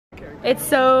It's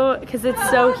so, because it's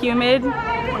so humid.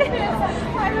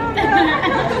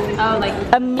 Oh, like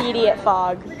immediate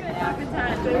fog.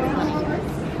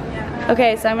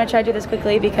 Okay, so I'm gonna try to do this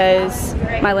quickly because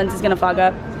my lens is gonna fog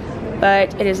up.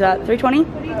 But it is 3:20.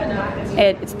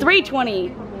 It's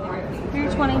 3:20.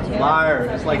 3:22. Liar.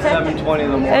 It's like 7:20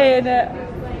 in the morning. And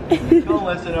Don't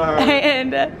listen to her.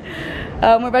 and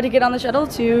we're about to get on the shuttle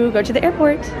to go to the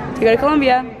airport to go to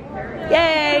Colombia.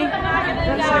 Yay!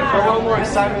 For a little more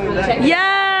excitement than that.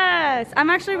 Yes! I'm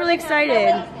actually really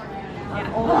excited.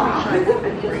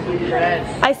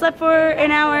 I slept for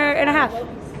an hour and a half.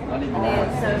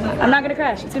 I'm not gonna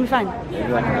crash. It's gonna be fine.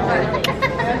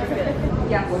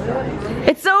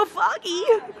 It's so foggy.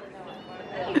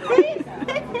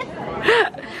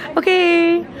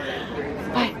 Okay.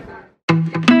 Bye.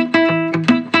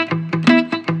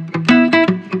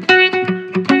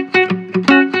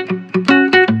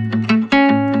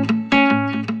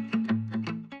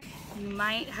 You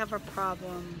might have a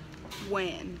problem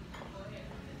when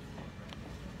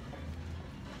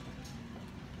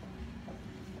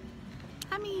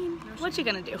what you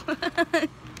gonna do?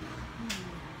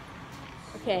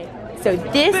 Okay, so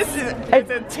this is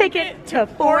a ticket to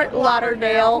Fort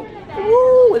Lauderdale.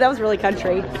 Woo, that was really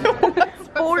country.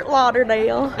 Fort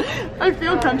Lauderdale. I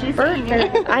feel country for it.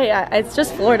 It's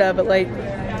just Florida, but like,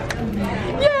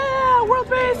 yeah, world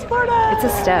race, Florida. It's a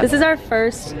step. This is our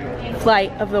first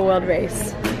flight of the world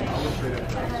race.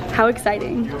 How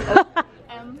exciting.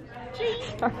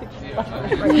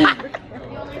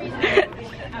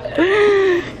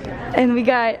 And we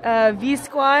got V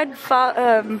Squad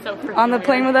on the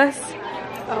plane with us.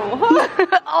 Oh.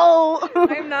 Oh.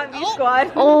 I'm not V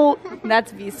Squad. Oh,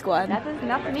 that's V Squad. That is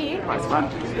not for me. Y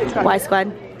Squad.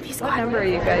 V Squad. What number are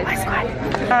you guys? Y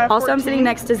Squad. Also, 14. I'm sitting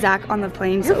next to Zach on the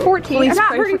plane. You're 14. I'm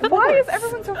not hurting. Why is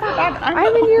everyone so far back?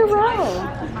 I'm in your row.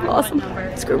 Awesome.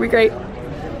 It's gonna be great.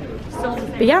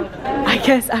 But yeah, I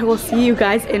guess I will see you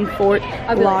guys in Fort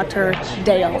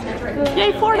Lauderdale.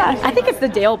 Yay, Florida! I think it's the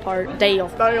Dale part. Dale.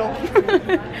 Dale.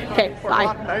 Okay,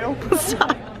 bye.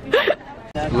 Stop.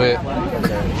 Lit.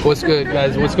 What's good,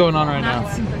 guys? What's going on right now?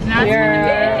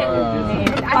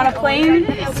 We're on a plane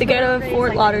to go to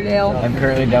Fort Lauderdale. I'm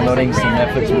currently downloading some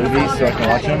Netflix movies so I can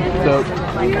watch them. So,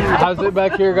 how's it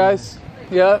back here, guys?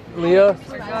 Yeah, Leah?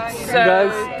 So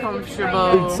guys?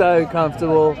 comfortable. It's so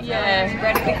comfortable. Yeah,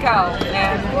 ready to go.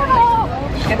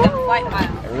 Yeah. Get the flight mile.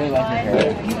 I really like your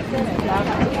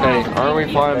Hey, aren't we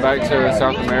flying back to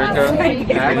South America? Or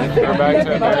back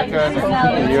to America,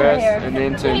 the US, and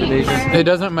then to Indonesia? It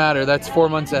doesn't matter. That's 4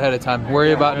 months ahead of time.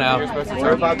 Worry about now.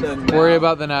 Worry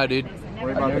about the now, dude.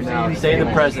 Worry about the now. Stay in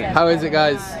the present. How is it,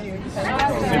 guys?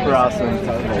 Super awesome.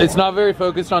 It's not very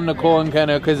focused on Nicole and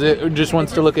Kenna because it just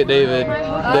wants to look at David.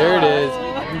 There it is.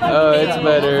 Oh, it's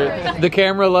better. The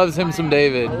camera loves him some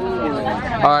David.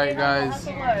 All right, guys.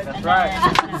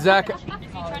 Zach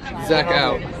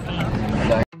out.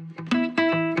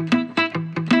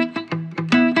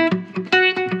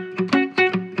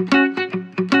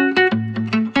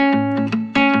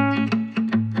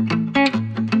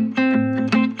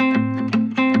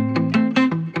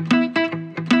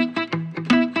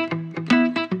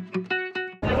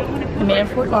 We made it in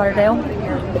Fort Lauderdale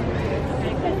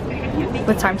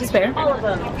with time to spare,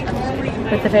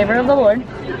 with the favor of the Lord.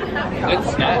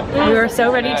 We were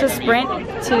so ready to sprint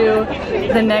to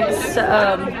the next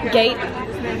gate,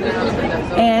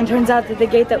 and turns out that the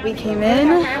gate that we came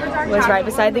in was right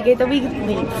beside the gate that we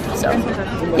leave. So,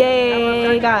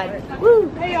 yay, God! Woo!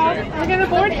 Hey y'all, we're gonna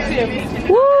board soon.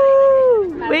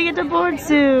 Woo! We get to board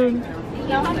soon.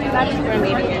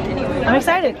 I'm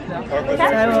excited.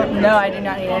 So, no, I do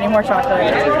not need any more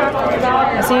chocolate.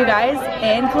 I'll see you guys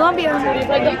in Colombia.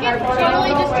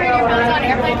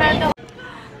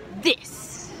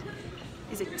 This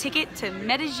is a ticket to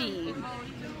Medellin.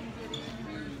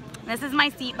 This is my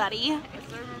seat, buddy.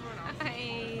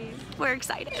 We're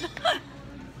excited.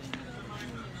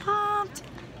 Pumped.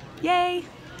 Yay.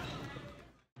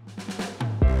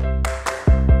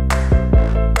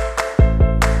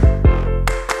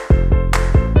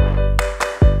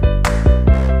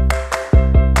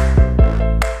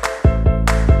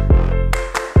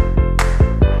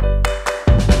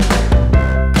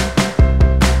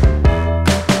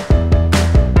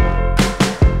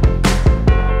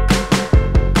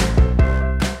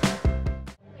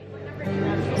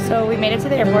 So we made it to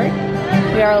the airport.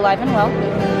 We are alive and well.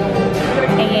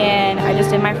 And I just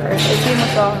did my first AC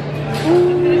withdrawal.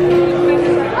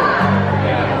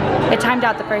 It timed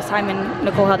out the first time and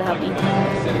Nicole had to help me.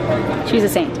 She's a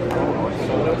saint.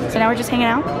 So now we're just hanging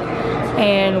out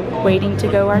and waiting to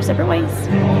go our separate ways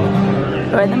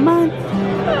for the month.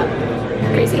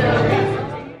 Crazy.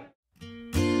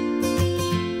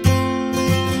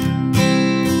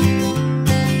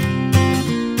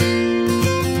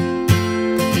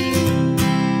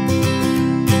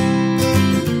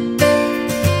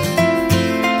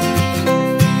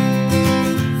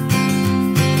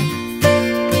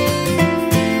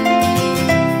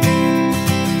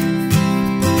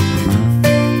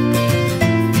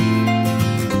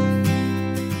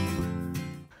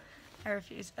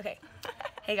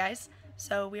 guys,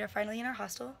 so we are finally in our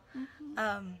hostel.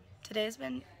 Today has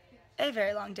been a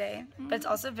very long day, but it's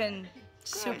also been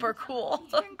super cool.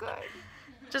 It's been good.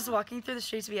 Just walking through the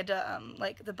streets, we had to,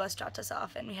 like, the bus dropped us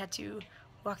off, and we had to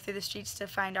walk through the streets to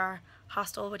find our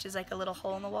hostel, which is like a little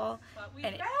hole in the wall,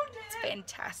 and it's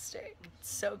fantastic.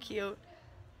 It's so cute.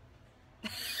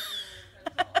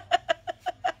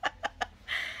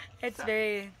 It's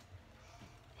very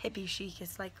hippie chic,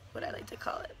 is like what I like to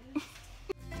call it.